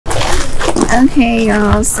Okay,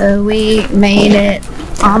 y'all, so we made it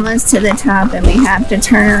almost to the top and we have to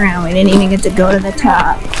turn around. We didn't even get to go to the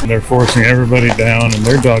top. They're forcing everybody down and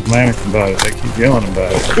they're dogmatic about it. They keep yelling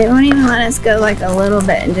about it. They won't even let us go like a little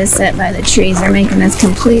bit and just sit by the trees. They're making us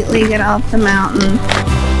completely get off the mountain.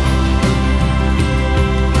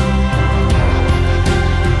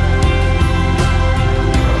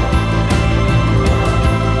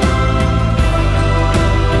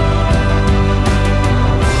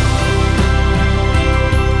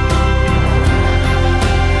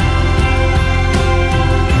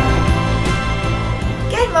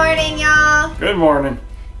 Good morning.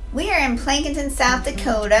 We are in Plankinton, South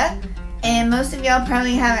Dakota, and most of y'all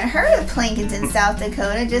probably haven't heard of Plankinton, South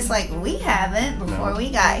Dakota, just like we haven't before we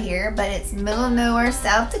got here, but it's middle of nowhere,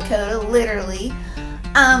 South Dakota, literally.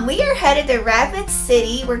 We are headed to Rapid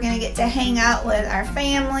City. We're going to get to hang out with our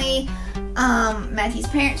family. Matthew's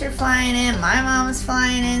parents are flying in, my mom's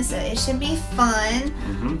flying in, so it should be fun.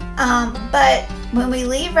 But when we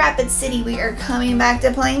leave Rapid City, we are coming back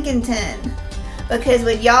to Plankinton. Because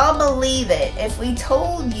would y'all believe it if we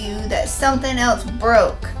told you that something else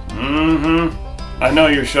broke? I know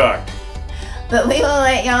you're shocked. But we will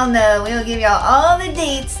let y'all know. We will give y'all all the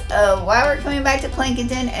deets of why we're coming back to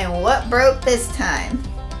Plankinton and what broke this time.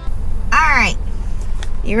 Alright.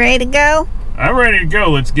 You ready to go? I'm ready to go.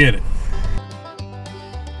 Let's get it.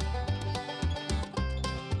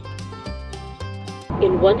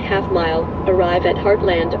 In 1/2 mile, arrive at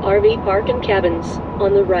Heartland RV Park and Cabins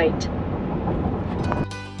on the right.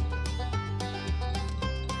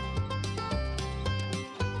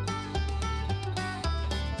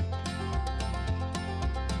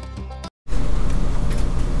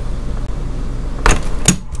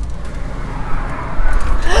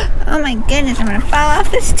 Oh my goodness, I'm gonna fall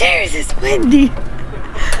off the stairs. It's windy.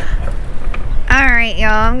 Alright, y'all,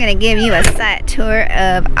 I'm gonna give you a site tour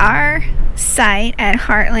of our site at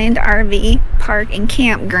Heartland RV Park and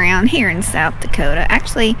Campground here in South Dakota.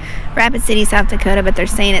 Actually, Rapid City, South Dakota, but they're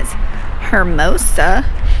saying it's Hermosa.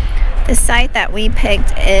 The site that we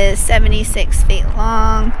picked is 76 feet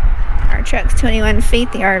long. Our truck's 21 feet.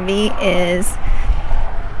 The RV is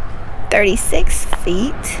 36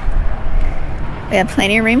 feet. We have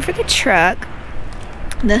plenty of room for the truck.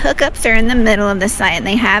 The hookups are in the middle of the site and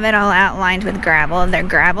they have it all outlined with gravel. They're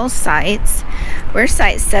gravel sites. We're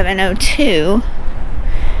site 702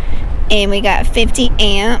 and we got 50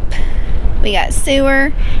 amp, we got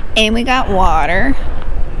sewer, and we got water.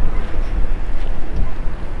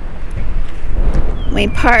 We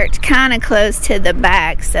parked kind of close to the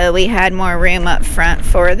back so we had more room up front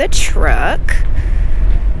for the truck.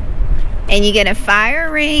 And you get a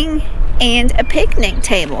fire ring and a picnic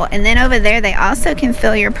table, and then over there they also can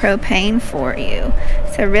fill your propane for you.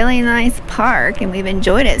 It's a really nice park and we've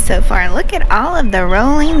enjoyed it so far. And look at all of the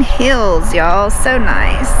rolling hills, y'all. So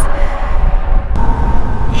nice.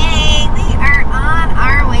 Hey, we are on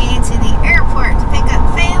our way to the airport to pick up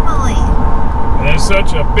family. And it's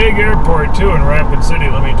such a big airport too in Rapid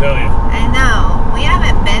City, let me tell you. I know, we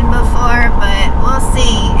haven't been before, but we'll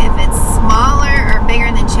see if it's smaller or bigger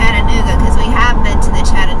than Chattanooga, because we have been to the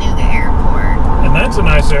Chattanooga airport. And that's a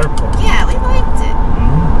nice airport. Yeah, we liked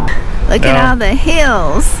it. Look at all the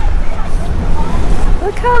hills.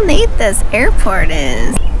 Look how neat this airport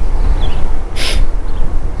is.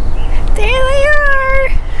 There they are.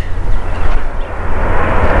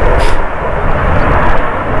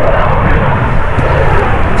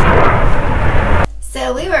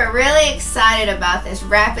 So we were really excited about this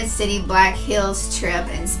Rapid City Black Hills trip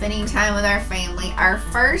and spending time with our family. Our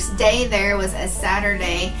first day there was a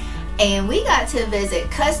Saturday, and we got to visit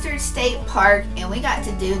Custer State Park and we got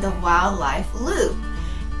to do the wildlife loop.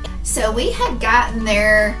 So we had gotten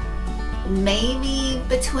there maybe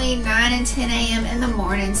between 9 and 10 a.m. in the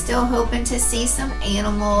morning, still hoping to see some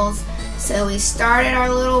animals. So we started our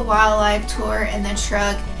little wildlife tour in the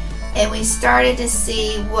truck and we started to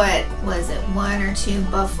see, what was it, 1 or 2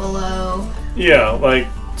 buffalo? Yeah, like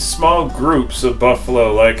small groups of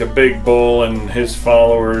buffalo, like a big bull and his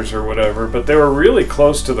followers or whatever, but they were really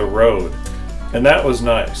close to the road, and that was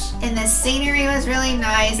nice. And the scenery was really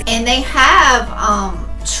nice, and they have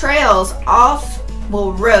trails off,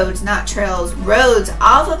 well, roads, not trails, roads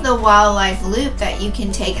off of the wildlife loop that you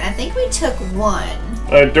can take, and I think we took one.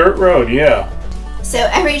 A dirt road, yeah. So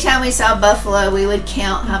every time we saw buffalo, we would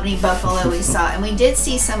count how many buffalo we saw, and we did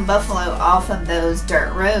see some buffalo off of those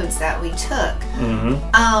dirt roads that we took.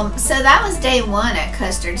 So that was day 1 at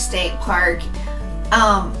Custer State Park.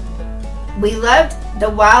 We loved the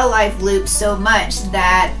wildlife loop so much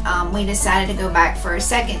that we decided to go back for a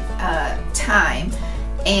second time.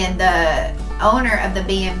 And the owner of the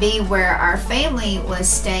B&B where our family was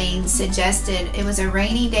staying suggested, it was a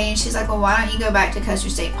rainy day, and she's like, well, why don't you go back to Custer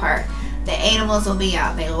State Park? The animals will be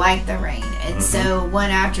out. They like the rain. And so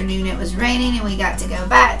one afternoon it was raining and we got to go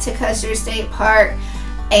back to Custer State Park,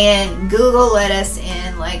 and Google let us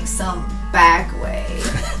in like some back way.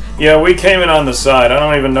 Yeah, we came in on the side. I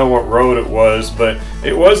don't even know what road it was, but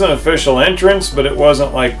it was an official entrance, but it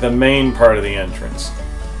wasn't like the main part of the entrance.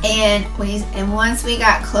 And once we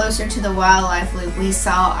got closer to the wildlife loop, we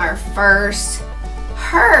saw our first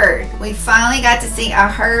herd. We finally got to see a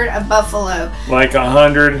herd of buffalo. Like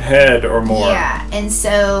 100 head or more. Yeah, and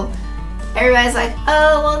so everybody's like,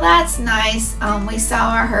 oh, well, that's nice. We saw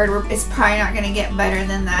our herd. It's probably not going to get better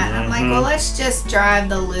than that. And I'm like, well, let's just drive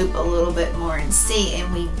the loop a little bit more and see.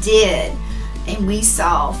 And we did. And we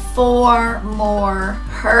saw 4 more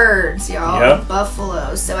herds, y'all, of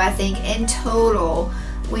buffalo. So I think in total,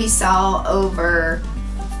 we saw over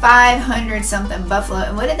 500 something buffalo.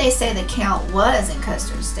 And what did they say the count was in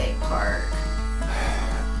Custer State Park?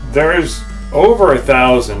 There's over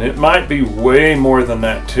 1,000. It might be way more than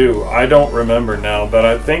that too. I don't remember now, but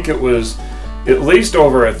I think it was at least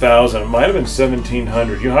over 1,000. It might have been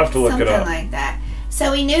 1,700. You'll have to look it up. Something like that.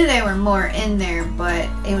 So we knew there were more in there, but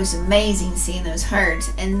it was amazing seeing those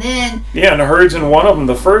herds. And then... yeah, and the herds in one of them,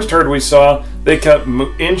 the first herd we saw, they kept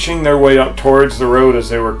inching their way up towards the road as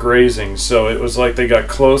they were grazing. So it was like they got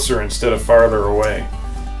closer instead of farther away.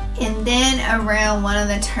 And then around one of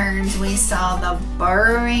the turns, we saw the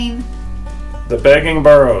burrowing... the begging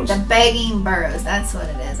burros. The begging burros, that's what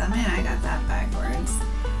it is. I mean, I got that backwards.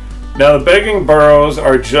 Now, the begging burros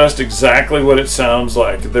are just exactly what it sounds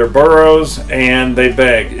like. They're burros and they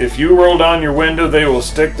beg. If you roll down your window, they will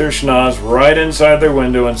stick their schnoz right inside their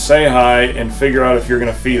window and say hi and figure out if you're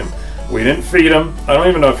going to feed them. We didn't feed them. I don't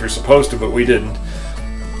even know if you're supposed to, but we didn't.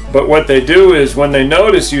 But what they do is when they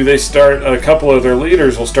notice you, a couple of their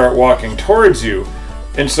leaders will start walking towards you.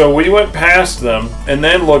 And so we went past them and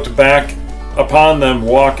then looked back upon them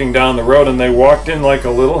walking down the road, and they walked in like a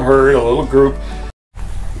little herd, a little group.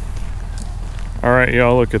 All right,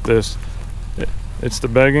 y'all, look at this. It's the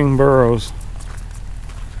begging burros.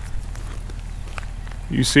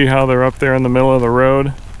 You see how they're up there in the middle of the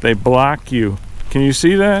road? They block you. Can you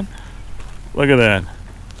see that? Look at that.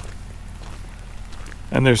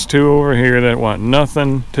 And there's 2 over here that want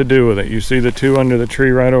nothing to do with it. You see the 2 under the tree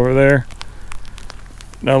right over there?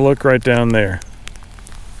 Now look right down there.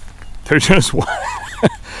 They're just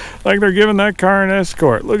like they're giving that car an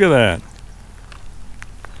escort. Look at that.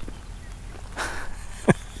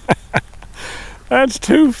 That's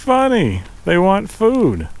too funny. They want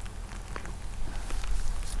food.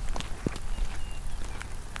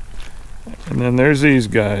 And then there's these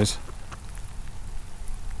guys.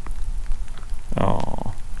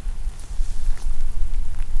 Oh.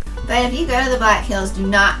 But if you go to the Black Hills, do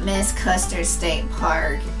not miss Custer State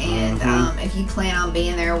Park. And if you plan on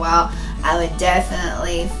being there a while, I would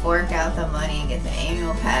definitely fork out the money and get the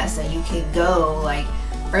annual pass so you could go like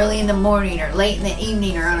early in the morning or late in the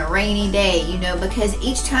evening or on a rainy day, you know, because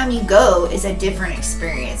each time you go is a different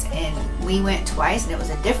experience. And we went twice and it was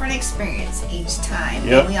a different experience each time.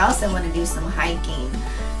 Yep. And we also want to do some hiking.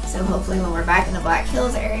 So hopefully when we're back in the Black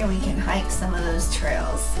Hills area, we can hike some of those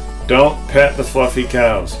trails. Don't pet the fluffy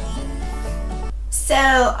cows. So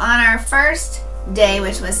on our first day,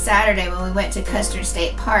 which was Saturday when we went to Custer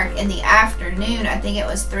State Park, in the afternoon, I think it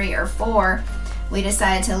was 3 or 4, we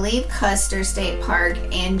decided to leave Custer State Park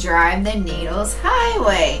and drive the Needles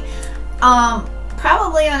Highway.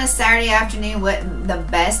 Probably on a Saturday afternoon wasn't the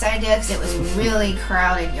best idea because it was really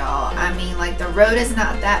crowded, y'all. I mean, like, the road is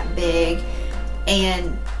not that big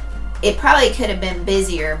and it probably could have been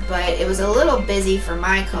busier, but it was a little busy for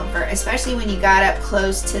my comfort, especially when you got up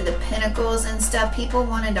close to the pinnacles and stuff. People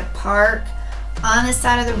wanted to park on the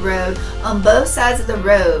side of the road, on both sides of the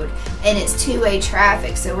road, and it's 2-way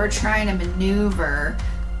traffic, so we're trying to maneuver,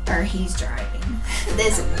 or he's driving,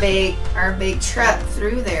 our big truck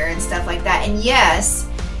through there and stuff like that. And yes,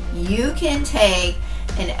 you can take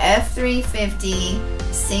an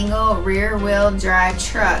F-350 single rear wheel drive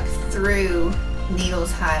truck through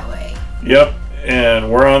Needles Highway. Yep,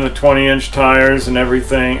 and we're on the 20-inch tires and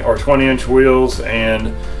everything, or 20-inch wheels,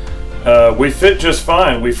 and we fit just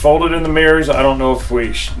fine. We folded in the mirrors. I don't know if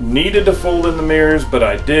we needed to fold in the mirrors, but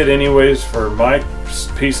I did anyways for my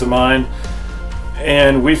peace of mind,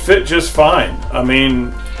 and we fit just fine. I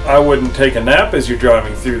mean, I wouldn't take a nap as you're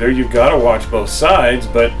driving through there. You've got to watch both sides.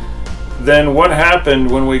 But then what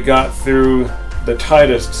happened when we got through the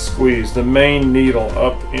tightest squeeze, the main needle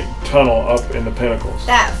tunnel up in the pinnacles?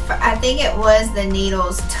 I think it was the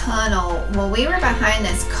Needles tunnel. Well, we were behind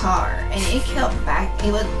this car and it kept back.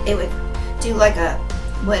 It would do like a,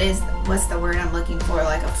 what's the word I'm looking for?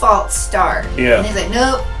 Like a false start. Yeah. And he's like,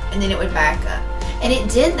 nope. And then it would back up. And it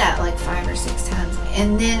did that like 5 or 6 times.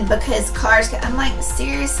 And then because cars, I'm like,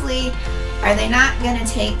 seriously, are they not going to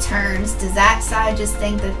take turns? Does that side just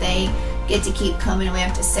think that they get to keep coming and we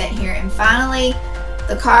have to sit here? And finally,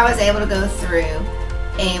 the car was able to go through.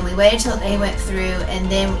 And we waited till they went through,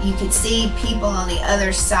 and then you could see people on the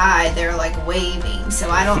other side. They're like waving.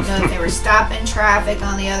 So I don't know if they were stopping traffic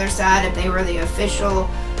on the other side, if they were the official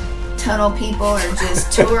tunnel people or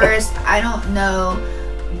just tourists. I don't know.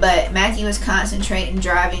 But Matthew was concentrating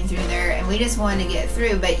driving through there, and we just wanted to get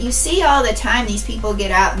through. But you see all the time these people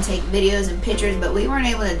get out and take videos and pictures, but we weren't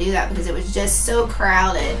able to do that because it was just so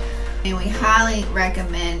crowded. And we highly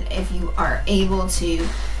recommend, if you are able to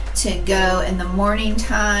go in the morning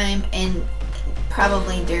time and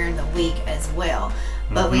probably during the week as well.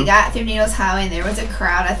 But we got through Needles Highway and there was a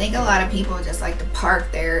crowd. I think a lot of people just like to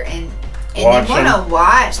park there and they want to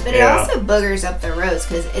watch, but it also boogers up the roads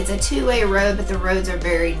because it's a two-way road, but the roads are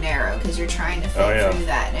very narrow because you're trying to fit through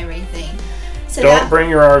that and everything. So don't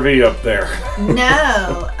bring your RV up there.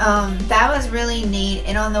 No, that was really neat.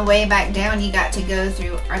 And on the way back down, you got to go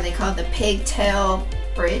through, are they called the pigtail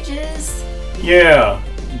bridges? Yeah.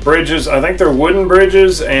 Bridges, I think they're wooden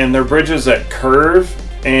bridges, and they're bridges that curve,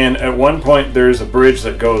 and at one point there's a bridge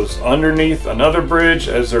that goes underneath another bridge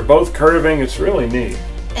as they're both curving. It's really neat.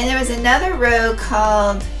 And there was another road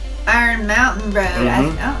called Iron Mountain Road. I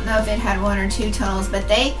don't know if it had 1 or 2 tunnels, but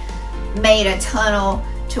they made a tunnel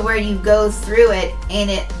to where you go through it and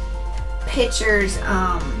it pictures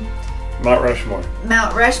Mount Rushmore.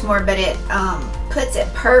 Mount Rushmore, but it puts it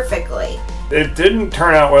perfectly. It didn't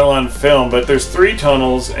turn out well on film, but there's 3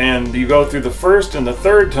 tunnels, and you go through the first and the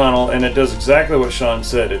third tunnel, and it does exactly what Sean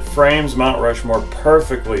said. It frames Mount Rushmore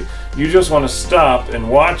perfectly. You just want to stop and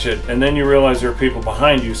watch it, and then you realize there are people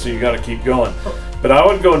behind you, so you got to keep going. But I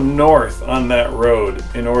would go north on that road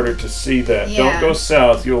in order to see that. Yeah. Don't go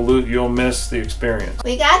south; you'll miss the experience.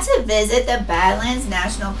 We got to visit the Badlands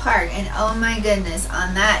National Park, and oh my goodness,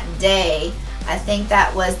 on that day, I think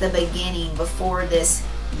that was the beginning before this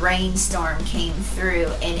rainstorm came through,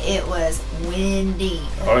 and it was windy.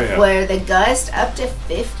 Oh yeah. Were the gust up to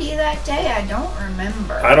 50 that day? I don't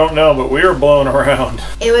remember. I don't know, but we were blowing around.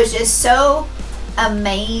 It was just so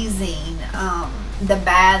amazing, the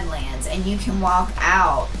Badlands, and you can walk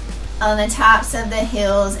out on the tops of the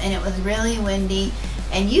hills, and it was really windy,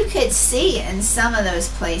 and you could see in some of those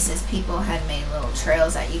places people had made little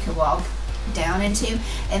trails that you could walk down into.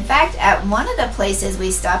 In fact, at one of the places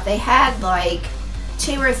we stopped, they had like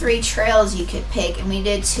 2 or 3 trails you could pick, and we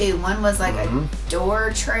did 2. One was like a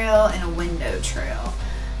door trail and a window trail,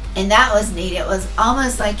 and that was neat. It was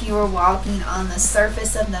almost like you were walking on the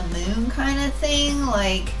surface of the moon kind of thing.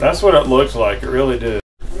 Like, that's what it looked like. It really did.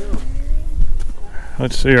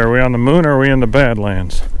 Let's see, are we on the moon or are we in the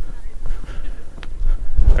Badlands?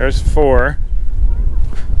 There's 4.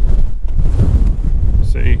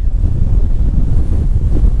 See?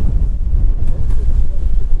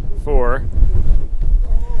 4.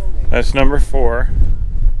 That's number 4.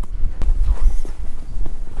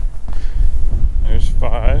 There's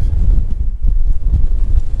 5.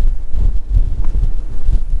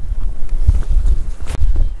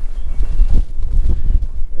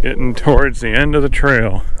 Getting towards the end of the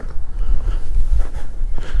trail.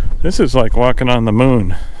 This is like walking on the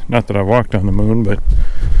moon. Not that I've walked on the moon, but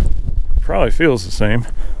it probably feels the same.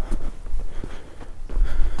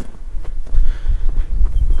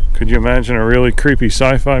 Could you imagine a really creepy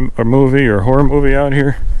sci-fi movie or horror movie out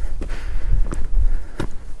here?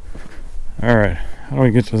 Alright, how do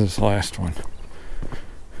we get to this last one?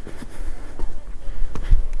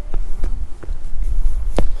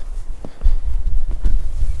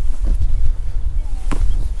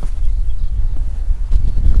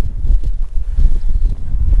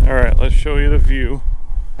 Alright, let's show you the view.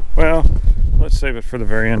 Well, let's save it for the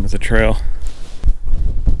very end of the trail.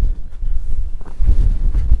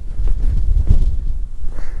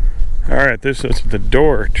 Alright, this is the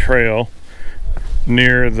door trail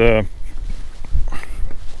near the,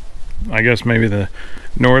 I guess maybe the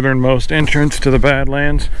northernmost entrance to the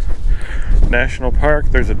Badlands National Park.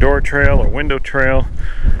 There's a door trail, a window trail.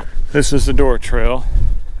 This is the door trail.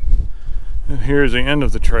 And here's the end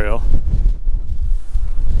of the trail.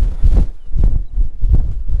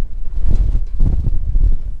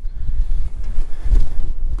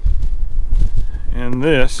 And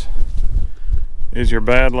this is your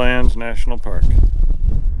Badlands National Park.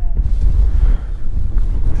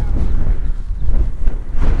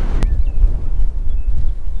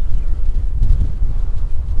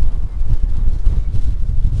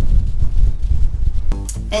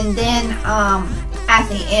 And then at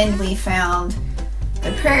the end we found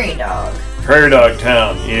the prairie dog. Prairie dog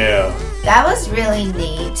town, yeah. That was really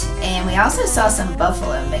neat, and we also saw some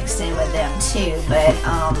buffalo mixed in with them too, but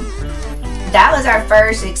that was our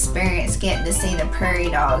first experience getting to see the prairie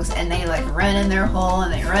dogs, and they like run in their hole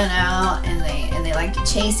and they run out and they like to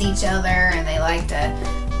chase each other and they like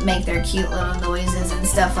to make their cute little noises and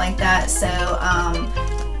stuff like that. So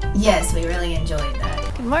yes, we really enjoyed that.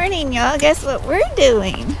 Good morning, y'all. Guess what we're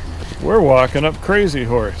doing? We're walking up Crazy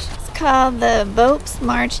Horse. It's called the Boats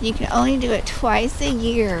March, and you can only do it twice a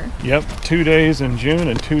year. Yep, 2 days in June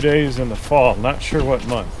and 2 days in the fall. Not sure what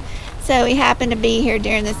month. So we happened to be here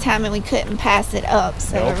during this time and we couldn't pass it up.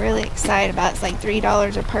 So Nope. we're really excited about it. It's like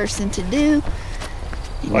 $3 a person to do.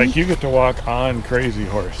 Like you get to walk on Crazy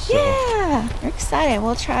Horse. So. Yeah, we're excited.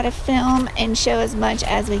 We'll try to film and show as much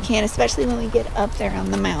as we can, especially when we get up there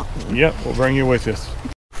on the mountain. Yep, we'll bring you with us.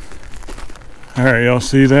 All right, y'all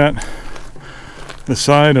see that? The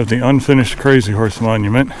side of the unfinished Crazy Horse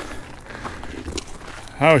monument.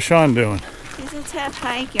 How's Sean doing? It's a tough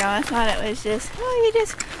hike, y'all. I thought it was just, you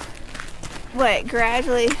just,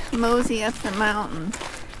 gradually mosey up the mountain.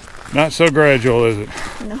 Not so gradual, is it?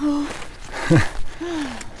 No.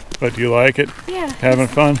 But do you like it? Yeah. Having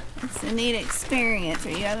fun? It's a neat experience.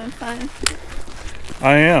 Are you having fun?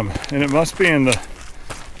 I am, and it must be in the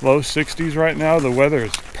low 60s right now. The weather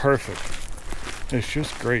is perfect. It's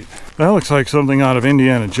just great. That looks like something out of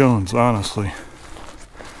Indiana Jones, honestly.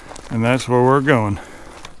 And that's where we're going.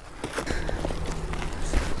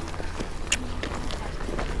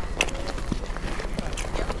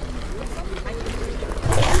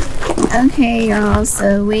 Okay, y'all,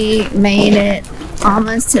 so we made it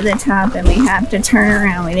almost to the top and we have to turn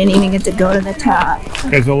around. We didn't even get to go to the top.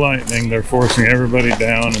 Because of lightning, they're forcing everybody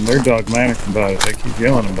down and they're dogmatic about it. They keep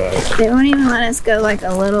yelling about it. They won't even let us go like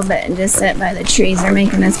a little bit and just sit by the trees. They're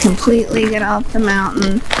making us completely get off the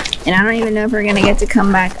mountain. And I don't even know if we're going to get to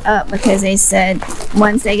come back up because they said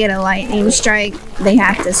once they get a lightning strike, they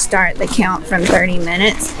have to start the count from 30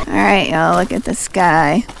 minutes. All right, y'all, look at the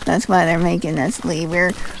sky. That's why they're making us leave.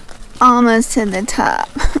 We're almost to the top.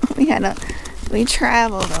 We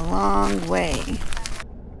traveled a long way.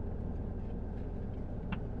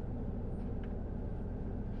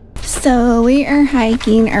 So we are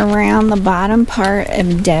hiking around the bottom part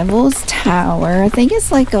of Devil's Tower. I think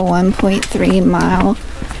it's like a 1.3 mile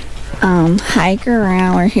hike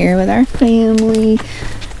around. We're here with our family.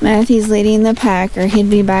 Matthew's leading the pack, or he'd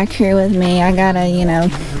be back here with me. I gotta,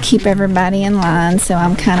 keep everybody in line, so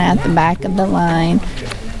I'm kind of at the back of the line.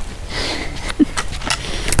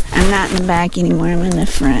 I'm not in the back anymore, I'm in the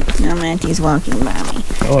front. Now Matthew's walking by me.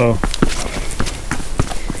 Hello.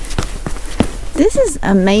 This is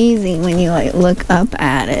amazing when you look up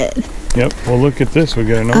at it. Yep, well look at this, we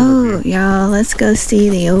got an overview. Oh, y'all, let's go see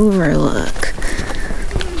the overlook.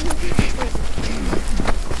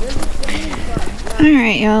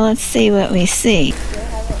 Alright, y'all, let's see what we see.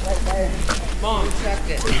 Mom checked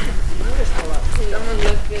it. Someone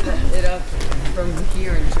lifted it up from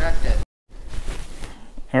here and checked it.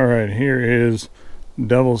 Alright, here is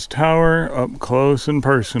Devil's Tower up close and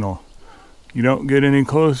personal. You don't get any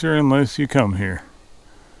closer unless you come here.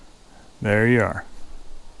 There you are.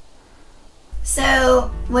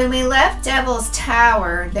 So, when we left Devil's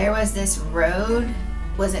Tower, there was this road.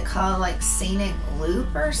 Was it called like Scenic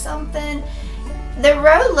Loop or something? The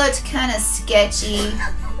road looked kind of sketchy.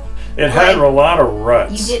 It had a lot of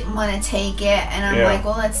ruts. You didn't want to take it, and I'm like,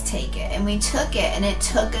 well, let's take it. And we took it, and it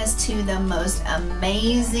took us to the most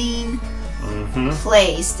amazing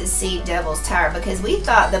place to see Devil's Tower, because we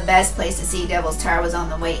thought the best place to see Devil's Tower was on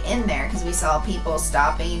the way in there, because we saw people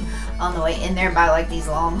stopping on the way in there by like these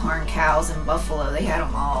longhorn cows and buffalo. They had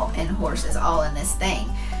them all, and horses, all in this thing.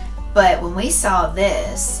 But when we saw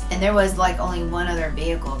this, and there was like only one other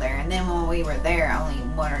vehicle there, and then when we were there, only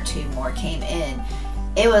one or two more came in.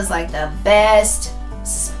 It was like the best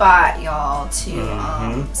spot, y'all,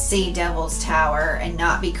 to see Devil's Tower and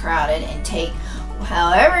not be crowded and take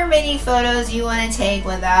however many photos you want to take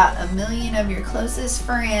without a million of your closest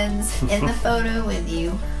friends in the photo with you.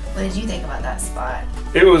 What did you think about that spot?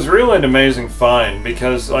 It was really an amazing find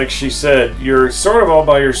because, like she said, you're sort of all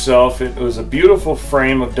by yourself. It was a beautiful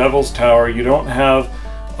frame of Devil's Tower. You don't have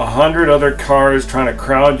 100 other cars trying to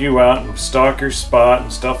crowd you out and stalk your spot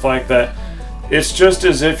and stuff like that. It's just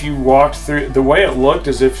as if you walked through, the way it looked,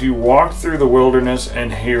 as if you walked through the wilderness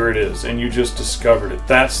and here it is, and you just discovered it.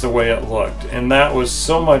 That's the way it looked. And that was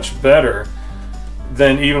so much better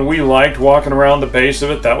than even we liked walking around the base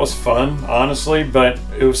of it. That was fun, honestly, but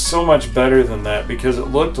it was so much better than that because it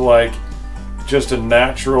looked like just a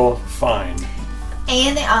natural find.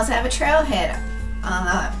 And they also have a trailhead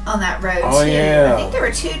on that road Oh, too. yeah. I think there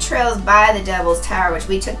were 2 trails by the Devil's Tower, which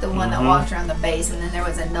we took the one that walked around the base, and then there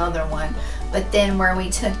was another one. But then where we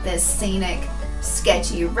took this scenic,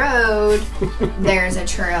 sketchy road, there's a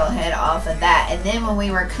trailhead off of that. And then when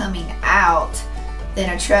we were coming out,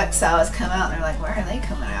 then a truck saw us come out, and they're like, "Where are they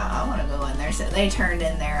coming out? I want to go in there." So they turned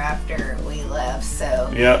in there after we left. So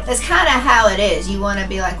that's kind of how it is. You want to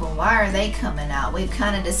be like, well, why are they coming out? We've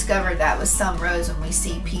kind of discovered that with some roads when we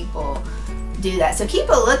see people do that. So keep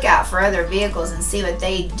a lookout for other vehicles and see what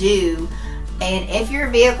they do. And if your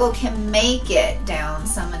vehicle can make it down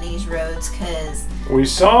some of these roads, because we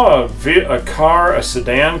saw a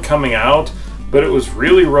sedan coming out, but it was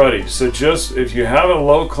really ruddy. So just if you have a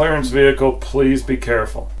low clearance vehicle, please be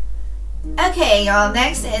careful. Okay, y'all,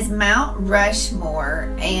 next is Mount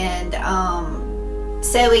Rushmore. And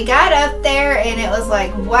so we got up there and it was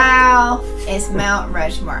like, wow, it's Mount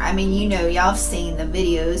Rushmore. I mean, you know, y'all have seen the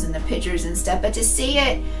videos and the pictures and stuff, but to see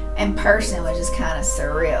it in person was just kind of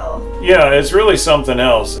surreal. Yeah, it's really something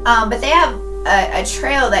else. But they have a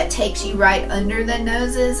trail that takes you right under the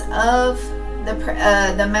noses of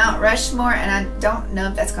the Mount Rushmore, and I don't know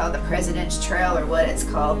if that's called the President's Trail or what it's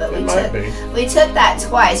called, but we took that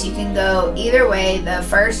twice. You can go either way. The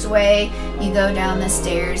first way you go down the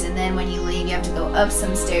stairs, and then when you leave you have to go up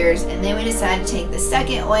some stairs, and then we decided to take the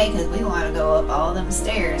second way because we want to go up all them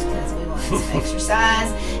stairs because we wanted some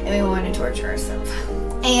exercise and we wanted to torture ourselves.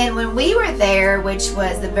 And when we were there, which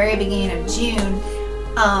was the very beginning of June,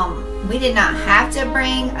 we did not have to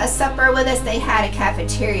bring a supper with us. They had a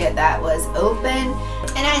cafeteria that was open.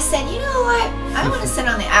 And I said, you know what? I want to sit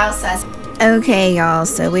on the outside. Okay, y'all.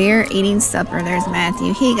 So we're eating supper. There's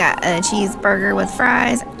Matthew. He got a cheeseburger with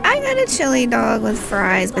fries. I got a chili dog with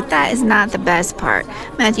fries, but that is not the best part.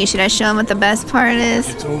 Matthew, should I show him what the best part is?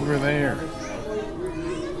 It's over there.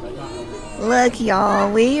 Look,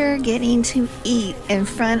 y'all. We are getting to eat in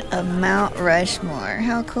front of Mount Rushmore.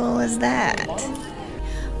 How cool is that?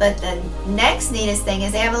 But the next neatest thing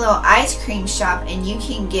is they have a little ice cream shop and you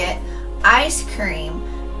can get ice cream.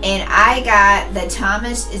 And I got the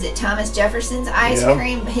Thomas Jefferson's ice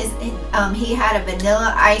cream. He had a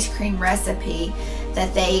vanilla ice cream recipe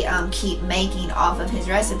that they keep making off of his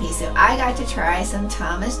recipe. So I got to try some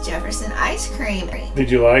Thomas Jefferson ice cream. Did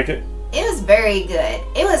you like it? It was very good.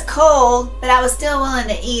 It was cold, but I was still willing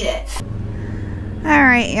to eat it.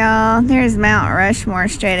 Alright, y'all, there's Mount Rushmore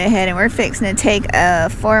straight ahead, and we're fixing to take a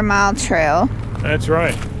 4-mile trail. That's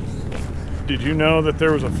right. Did you know that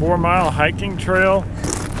there was a 4-mile hiking trail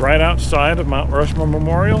right outside of Mount Rushmore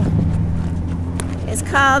Memorial? It's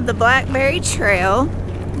called the Blackberry Trail.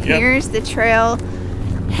 Yep. Here's the trail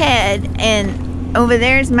head, and over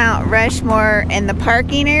there's Mount Rushmore and the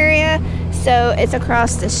parking area, so it's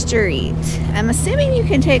across the street. I'm assuming you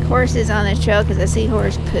can take horses on this trail because I see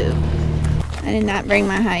horse poop. I did not bring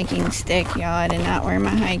my hiking stick, y'all. I did not wear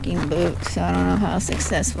my hiking boots, so I don't know how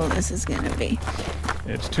successful this is going to be.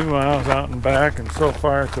 It's 2 miles out and back, and so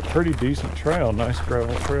far it's a pretty decent trail. Nice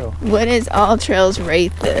gravel trail. What does All Trails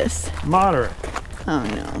rate this? Moderate. Oh,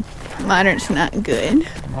 no. Moderate's not good.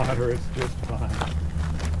 Moderate's just fine.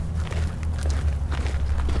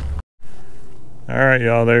 All right,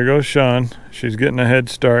 y'all. There goes Sean. She's getting a head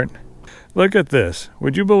start. Look at this.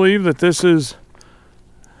 Would you believe that this is...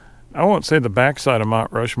 I won't say the backside of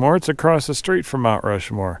Mount Rushmore. It's across the street from Mount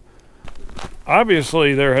Rushmore.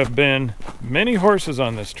 Obviously, there have been many horses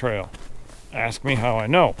on this trail. Ask me how I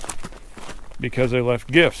know. Because they left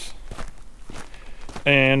gifts.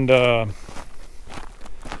 And, but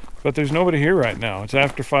there's nobody here right now. It's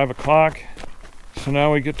after 5 o'clock. So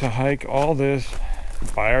now we get to hike all this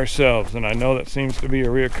by ourselves. And I know that seems to be a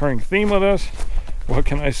reoccurring theme with us. What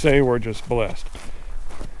can I say? We're just blessed.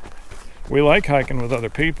 We like hiking with other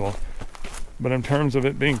people, but in terms of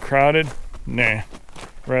it being crowded, nah,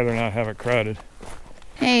 rather not have it crowded.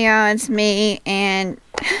 Hey y'all, it's me, and...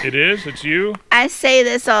 It is? It's you? I say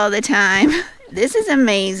this all the time. This is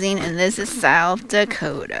amazing, and this is South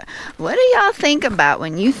Dakota. What do y'all think about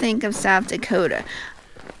when you think of South Dakota?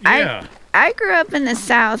 Yeah. I grew up in the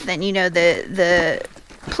South, and you know, the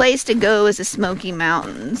place to go is the Smoky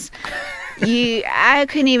Mountains. I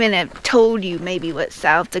couldn't even have told you maybe what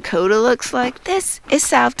South Dakota looks like. This is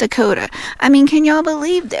South Dakota. I mean, can y'all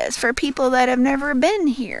believe this? For people that have never been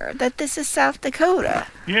here, that this is South Dakota.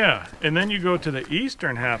 Yeah, and then you go to the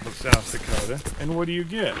eastern half of South Dakota, and what do you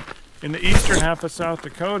get? In the eastern half of South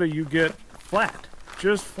Dakota, you get flat.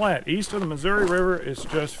 Just flat. East of the Missouri River, it's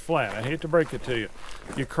just flat. I hate to break it to you.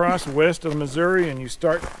 You cross west of the Missouri, and you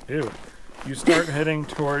start heading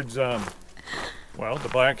towards, well, the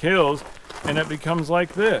Black Hills. and it becomes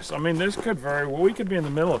like this. I mean, this could very well, we could be in the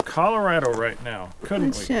middle of Colorado right now,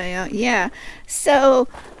 couldn't we? Show you. Yeah. So,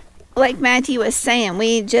 like Matthew was saying,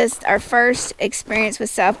 our first experience with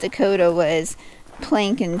South Dakota was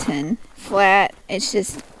Plankinton. Flat. It's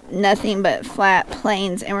just nothing but flat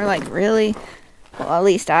plains. And we're like, really? Well, at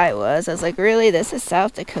least I was like, really? This is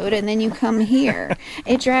South Dakota? And then you come here.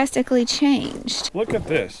 It drastically changed. Look at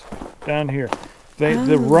this down here.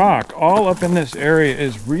 The rock all up in this area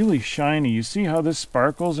is really shiny. You see how this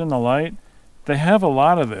sparkles in the light? They have a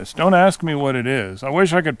lot of this. Don't ask me what it is. I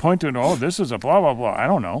wish I could point to it. Oh, this is a blah, blah, blah. I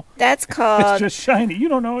don't know. That's called... It's just shiny. You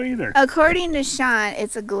don't know either. According to Sean,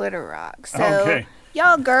 it's a glitter rock. So, okay.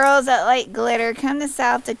 Y'all girls that like glitter, come to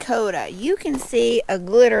South Dakota. You can see a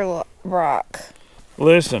glitter rock.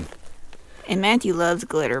 Listen. And Matthew loves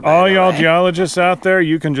glitter, by All the y'all way. geologists out there,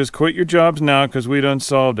 you can just quit your jobs now because we done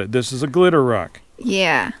solved it. This is a glitter rock.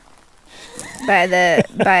 Yeah.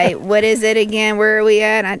 By what is it again? Where are we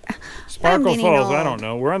at? Sparkle Falls, old. I don't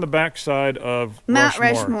know. We're on the backside of Mount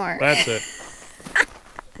Rushmore. That's it.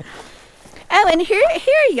 Oh, and here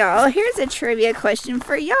y'all, here's a trivia question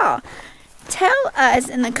for y'all. Tell us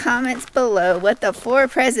in the comments below what the 4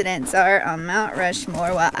 presidents are on Mount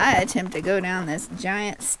Rushmore while I attempt to go down this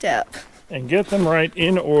giant step. And get them right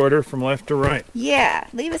in order from left to right. Yeah,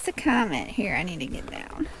 leave us a comment. Here, I need to get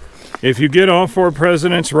down. If you get all 4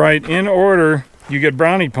 presidents right in order, you get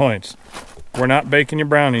brownie points. We're not baking your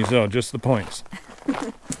brownies, though, just the points.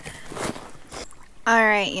 All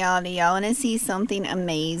right, y'all. Do y'all want to see something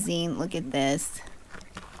amazing? Look at this.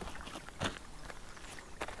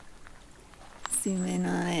 Zoom in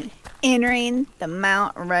on it. Entering the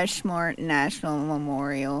Mount Rushmore National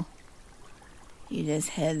Memorial. You just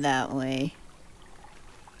head that way.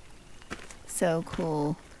 So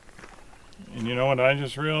cool. And you know what I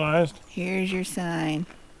just realized? Here's your sign.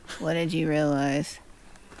 What did you realize?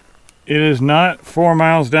 It is not 4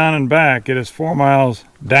 miles down and back. It is 4 miles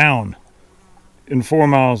down and 4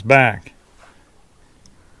 miles back.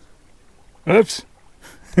 Oops.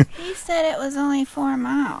 He said it was only 4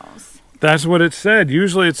 miles. That's what it said.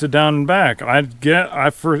 Usually it's a down and back.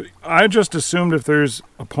 I just assumed if there's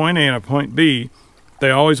a point A and a point B,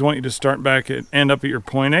 they always want you to start back and end up at your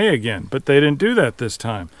point A again. But they didn't do that this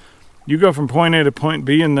time. You go from point A to point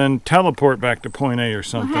B and then teleport back to point A or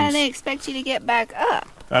something. Well, how do they expect you to get back up?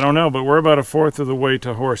 I don't know, but we're about 1/4 of the way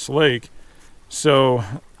to Horse Lake. So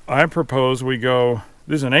I propose we go,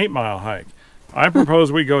 this is an 8-mile hike. I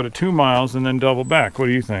propose we go to 2 miles and then double back. What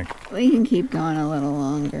do you think? We can keep going a little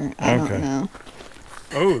longer. I don't know.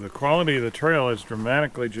 Oh, the quality of the trail has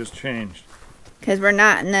dramatically just changed. Because we're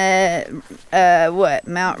not in the,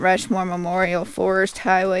 Mount Rushmore Memorial Forest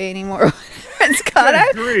Highway anymore. It's called.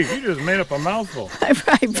 Good grief, you just made up a mouthful. I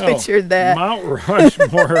probably pictured that. Mount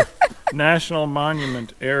Rushmore National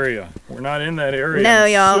Monument area. We're not in that area. No,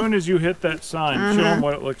 y'all. As soon as you hit that sign, show them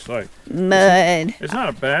what it looks like. Mud. It's not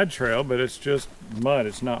a bad trail, but it's just mud.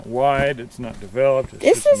 It's not wide. It's not developed.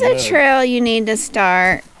 This is a trail you need to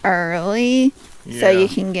start early. Yeah. So you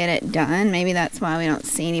can get it done. Maybe that's why we don't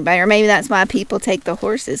see anybody. Or maybe that's why people take the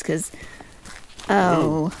horses. Because,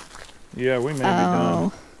 yeah, we may be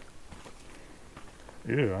done.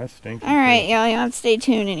 Ew, that's stinky. All right, y'all. Y'all don't have to stay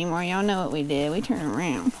tuned anymore. Y'all know what we did. We turned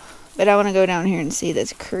around. But I want to go down here and see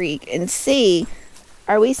this creek. And see,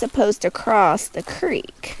 are we supposed to cross the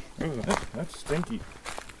creek? Ooh, that's stinky.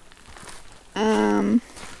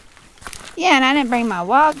 Yeah, and I didn't bring my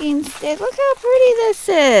walking stick. Look how pretty this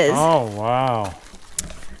is. Oh, wow.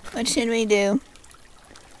 What should we do?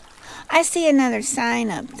 I see another sign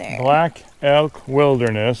up there. Black Elk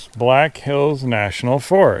Wilderness, Black Hills National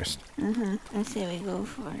Forest. I say we go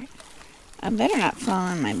for it. I better not fall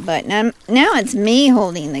on my butt. Now it's me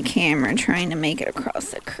holding the camera trying to make it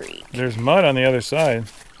across the creek. There's mud on the other side.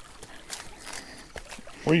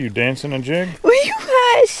 Were you dancing a jig? Will you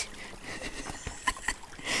hush?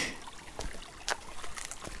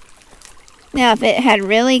 Now, if it had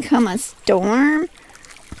really come a storm,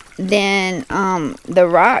 then the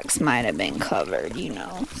rocks might have been covered, you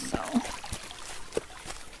know, so.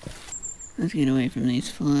 Let's get away from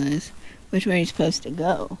these flies. Which way are you supposed to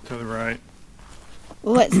go? To the right.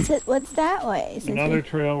 What's that way? Another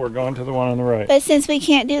trail, we're going to the one on the right. But since we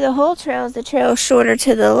can't do the whole trail, is the trail shorter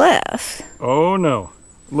to the left? Oh, no.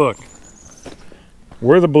 Look.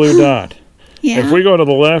 We're the blue dot. Yeah. If we go to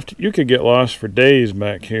the left, you could get lost for days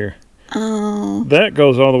back here. Oh. That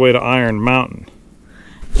goes all the way to Iron Mountain.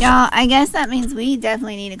 Y'all, I guess that means we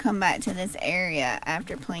definitely need to come back to this area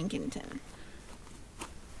after Plankinton.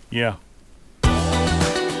 Yeah.